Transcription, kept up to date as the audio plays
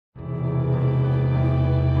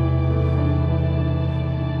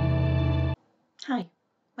Hi,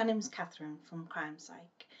 my name is Catherine from Crime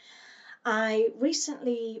Psych. I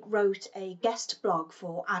recently wrote a guest blog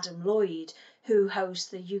for Adam Lloyd, who hosts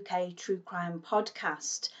the UK True Crime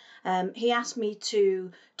podcast. He asked me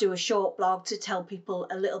to do a short blog to tell people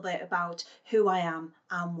a little bit about who I am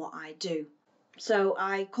and what I do. So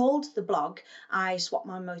I called the blog I Swap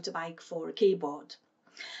My Motorbike for a Keyboard.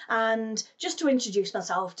 And just to introduce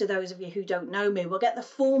myself to those of you who don't know me, we'll get the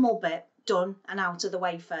formal bit done and out of the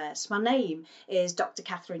way first. My name is Dr.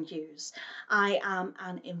 Catherine Hughes. I am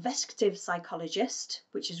an investigative psychologist,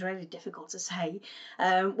 which is really difficult to say,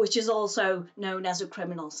 which is also known as a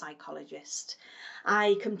criminal psychologist.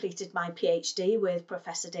 I completed my PhD with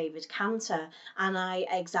Professor David Cantor, and I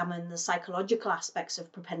examine the psychological aspects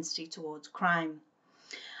of propensity towards crime.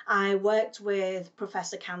 I worked with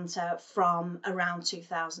Professor Cantor from around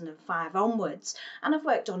 2005 onwards, and I've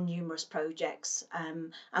worked on numerous projects.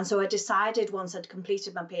 And so I decided once I'd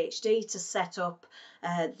completed my PhD to set up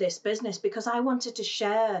this business because I wanted to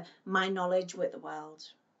share my knowledge with the world.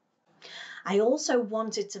 I also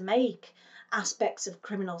wanted to make aspects of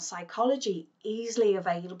criminal psychology easily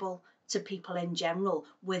available to people in general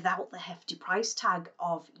without the hefty price tag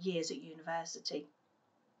of years at university.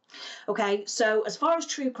 Okay, so as far as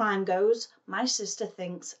true crime goes, my sister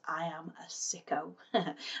thinks I am a sicko,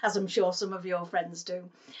 as I'm sure some of your friends do.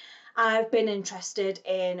 I've been interested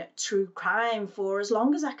in true crime for as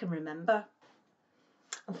long as I can remember.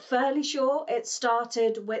 I'm fairly sure it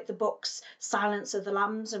started with the books Silence of the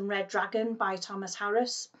Lambs and Red Dragon by Thomas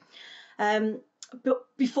Harris. But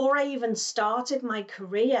before I even started my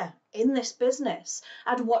career in this business,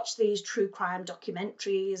 I'd watch these true crime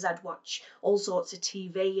documentaries, I'd watch all sorts of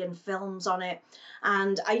TV and films on it,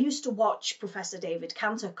 and I used to watch Professor David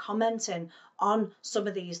Cantor commenting on some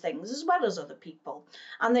of these things as well as other people,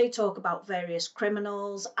 and they talk about various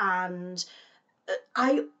criminals, and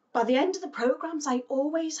by the end of the programs I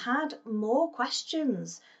always had more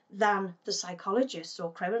questions than the psychologist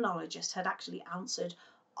or criminologist had actually answered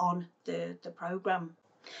on the program.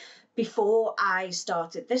 Before I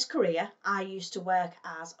started this career, I used to work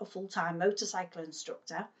as a full-time motorcycle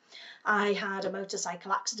instructor. I had a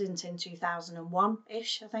motorcycle accident in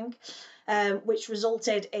 2001-ish, I think, which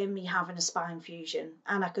resulted in me having a spine fusion,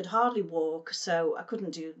 and I could hardly walk, so I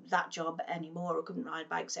couldn't do that job anymore. I couldn't ride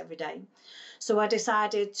bikes every day. So I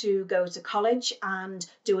decided to go to college and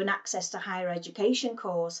do an access to higher education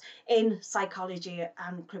course in psychology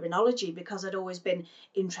and criminology because I'd always been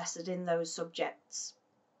interested in those subjects.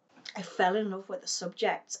 I fell in love with the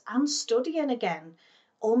subject and studying again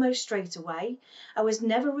almost straight away. I was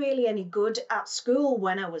never really any good at school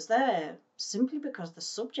when I was there, simply because the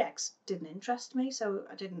subjects didn't interest me, so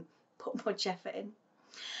I didn't put much effort in.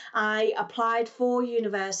 I applied for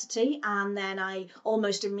university and then I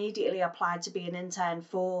almost immediately applied to be an intern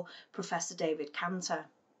for Professor David Cantor.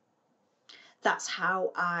 That's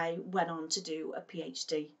how I went on to do a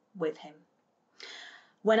PhD with him.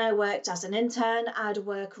 When I worked as an intern, I'd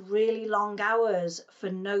work really long hours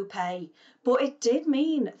for no pay, but it did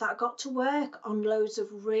mean that I got to work on loads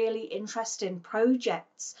of really interesting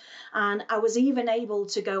projects, and I was even able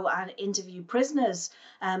to go and interview prisoners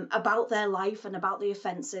about their life and about the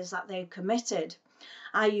offences that they committed.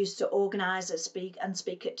 I used to organise and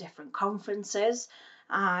speak at different conferences.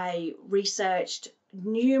 I researched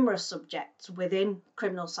numerous subjects within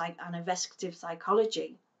criminal psych and investigative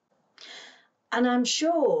psychology. And I'm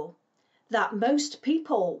sure that most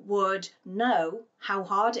people would know how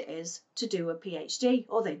hard it is to do a PhD,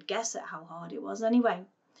 or they'd guess at how hard it was anyway.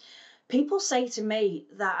 People say to me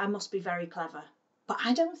that I must be very clever, but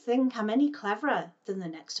I don't think I'm any cleverer than the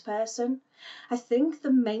next person. I think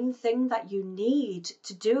the main thing that you need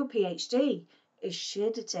to do a PhD is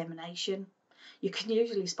sheer determination. You can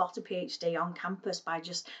usually spot a PhD on campus by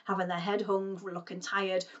just having their head hung, looking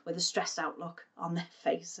tired, with a stressed out look on their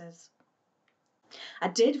faces. I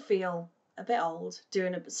did feel a bit old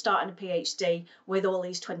starting a PhD with all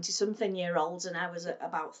these 20-something-year-olds, and I was at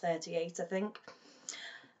about 38, I think.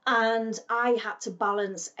 And I had to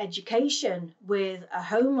balance education with a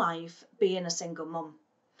home life, being a single mum.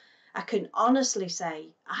 I can honestly say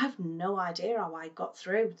I have no idea how I got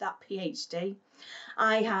through that PhD.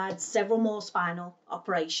 I had several more spinal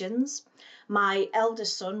operations. My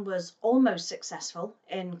eldest son was almost successful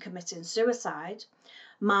in committing suicide.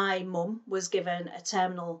 My mum was given a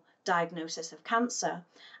terminal diagnosis of cancer,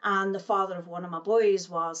 and the father of one of my boys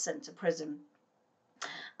was sent to prison.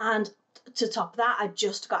 And to top that, I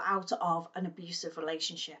just got out of an abusive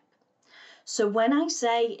relationship. So when I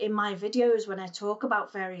say in my videos, when I talk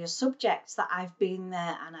about various subjects that I've been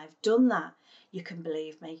there and I've done that, you can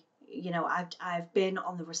believe me. You know, I've been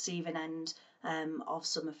on the receiving end of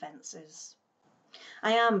some offences.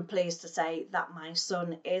 I am pleased to say that my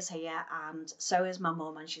son is here, and so is my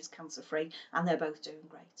mum, and she's cancer free, and they're both doing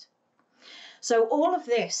great. So all of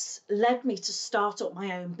this led me to start up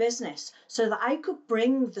my own business so that I could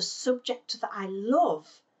bring the subject that I love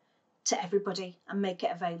to everybody and make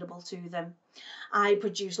it available to them. I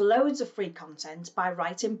produce loads of free content by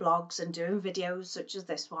writing blogs and doing videos such as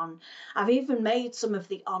this one. I've even made some of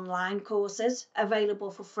the online courses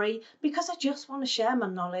available for free because I just want to share my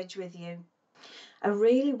knowledge with you. I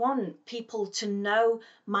really want people to know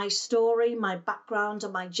my story, my background,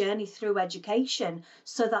 and my journey through education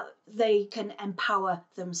so that they can empower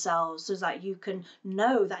themselves, so that you can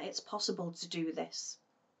know that it's possible to do this.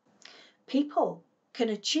 People can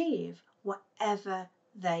achieve whatever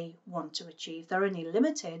they want to achieve. They're only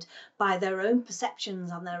limited by their own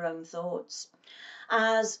perceptions and their own thoughts.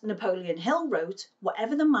 As Napoleon Hill wrote,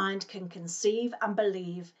 whatever the mind can conceive and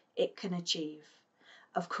believe, it can achieve.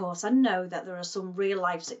 Of course, I know that there are some real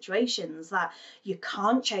life situations that you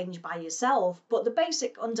can't change by yourself, but the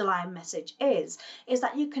basic underlying message is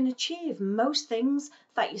that you can achieve most things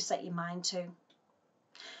that you set your mind to.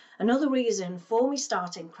 Another reason for me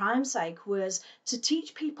starting Crime Psych was to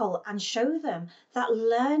teach people and show them that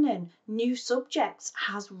learning new subjects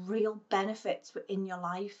has real benefits in your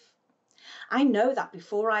life. I know that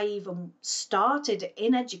before I even started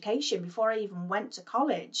in education, before I even went to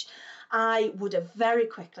college, I would have very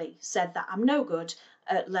quickly said that I'm no good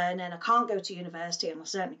at learning, I can't go to university, and I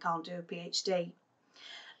certainly can't do a PhD.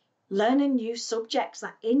 Learning new subjects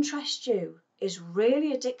that interest you is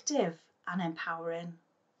really addictive and empowering.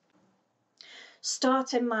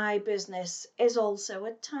 Starting my business is also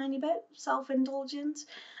a tiny bit self-indulgent,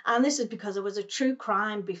 and this is because I was a true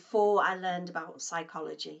crime before I learned about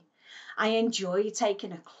psychology. I enjoy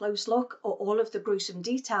taking a close look at all of the gruesome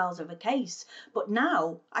details of a case, but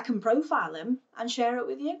now I can profile them and share it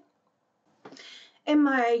with you. In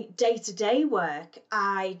my day-to-day work,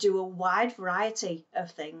 I do a wide variety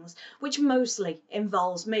of things, which mostly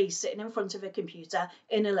involves me sitting in front of a computer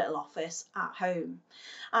in a little office at home.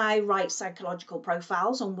 I write psychological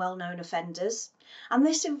profiles on well-known offenders, and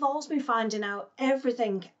this involves me finding out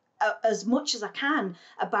everything as much as I can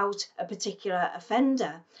about a particular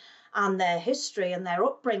offender and their history and their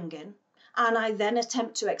upbringing, and I then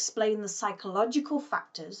attempt to explain the psychological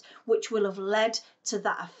factors which will have led to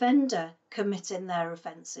that offender committing their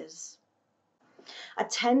offences. I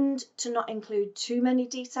tend to not include too many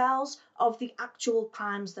details of the actual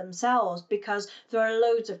crimes themselves because there are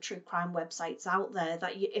loads of true crime websites out there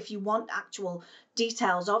that if you want actual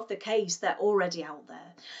details of the case, they're already out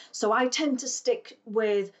there. So I tend to stick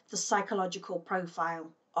with the psychological profile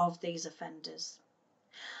of these offenders.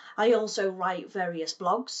 I also write various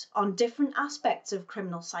blogs on different aspects of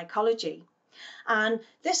criminal psychology. And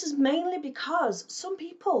this is mainly because some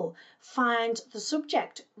people find the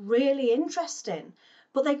subject really interesting,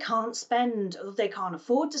 but they can't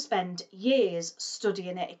afford to spend years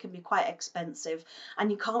studying it. It can be quite expensive,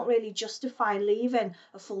 and you can't really justify leaving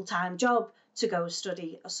a full-time job to go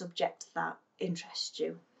study a subject that interests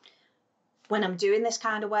you. When I'm doing this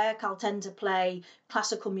kind of work, I'll tend to play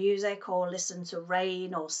classical music or listen to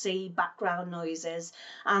rain or sea background noises.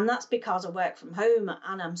 And that's because I work from home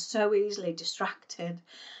and I'm so easily distracted.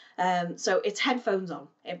 So it's headphones on,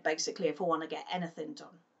 basically, if I want to get anything done.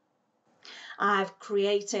 I've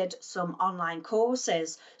created some online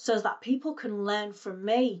courses so that people can learn from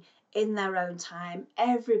me in their own time.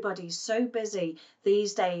 Everybody's so busy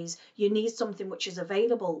these days. You need something which is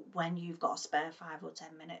available when you've got a spare 5 or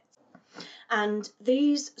 10 minutes. And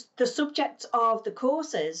the subjects of the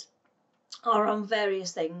courses are on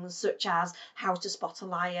various things such as how to spot a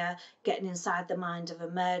liar, getting inside the mind of a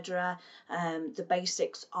murderer, the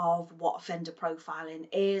basics of what offender profiling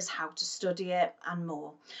is, how to study it, and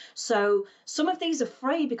more. So some of these are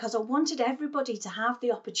free because I wanted everybody to have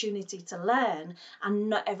the opportunity to learn, and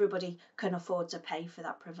not everybody can afford to pay for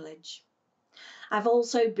that privilege. I've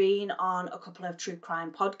also been on a couple of true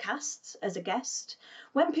crime podcasts as a guest.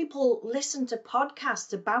 When people listen to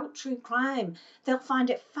podcasts about true crime, they'll find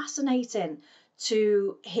it fascinating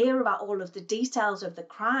to hear about all of the details of the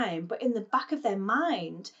crime, but in the back of their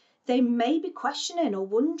mind, they may be questioning or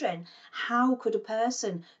wondering, how could a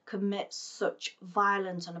person commit such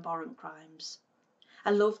violent and abhorrent crimes?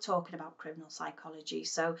 I love talking about criminal psychology,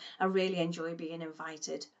 so I really enjoy being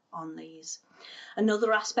invited on these.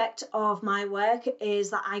 Another aspect of my work is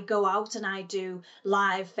that I go out and I do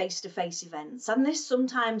live face-to-face events, and this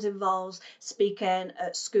sometimes involves speaking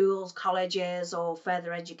at schools, colleges or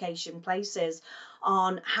further education places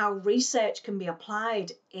on how research can be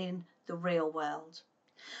applied in the real world.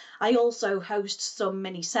 I also host some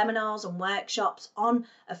mini seminars and workshops on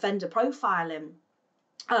offender profiling,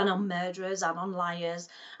 and on murderers and on liars.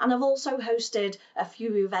 And I've also hosted a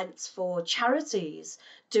few events for charities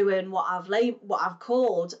doing what I've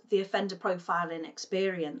called the offender profiling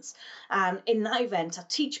experience. And in that event, I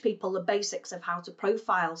teach people the basics of how to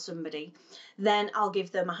profile somebody. Then I'll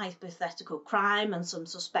give them a hypothetical crime and some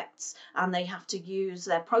suspects, and they have to use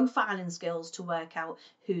their profiling skills to work out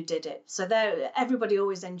who did it. So everybody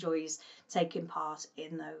always enjoys taking part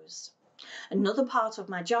in those. Another part of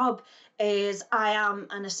my job is I am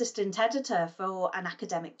an assistant editor for an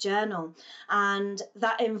academic journal, and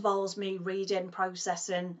that involves me reading,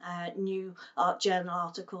 processing new journal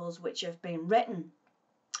articles which have been written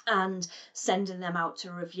and sending them out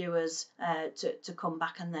to reviewers to come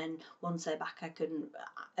back, and then once they're back I can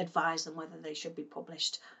advise them whether they should be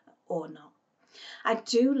published or not. I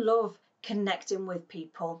do love connecting with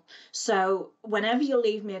people. So whenever you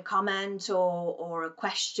leave me a comment or a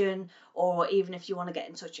question, or even if you want to get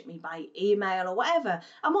in touch with me by email or whatever,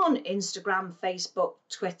 I'm on Instagram, Facebook,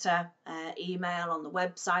 Twitter, email, on the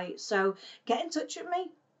website. So get in touch with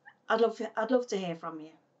me. I'd love to hear from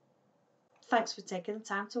you. Thanks for taking the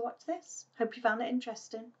time to watch this. Hope you found it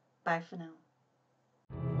interesting. Bye for now.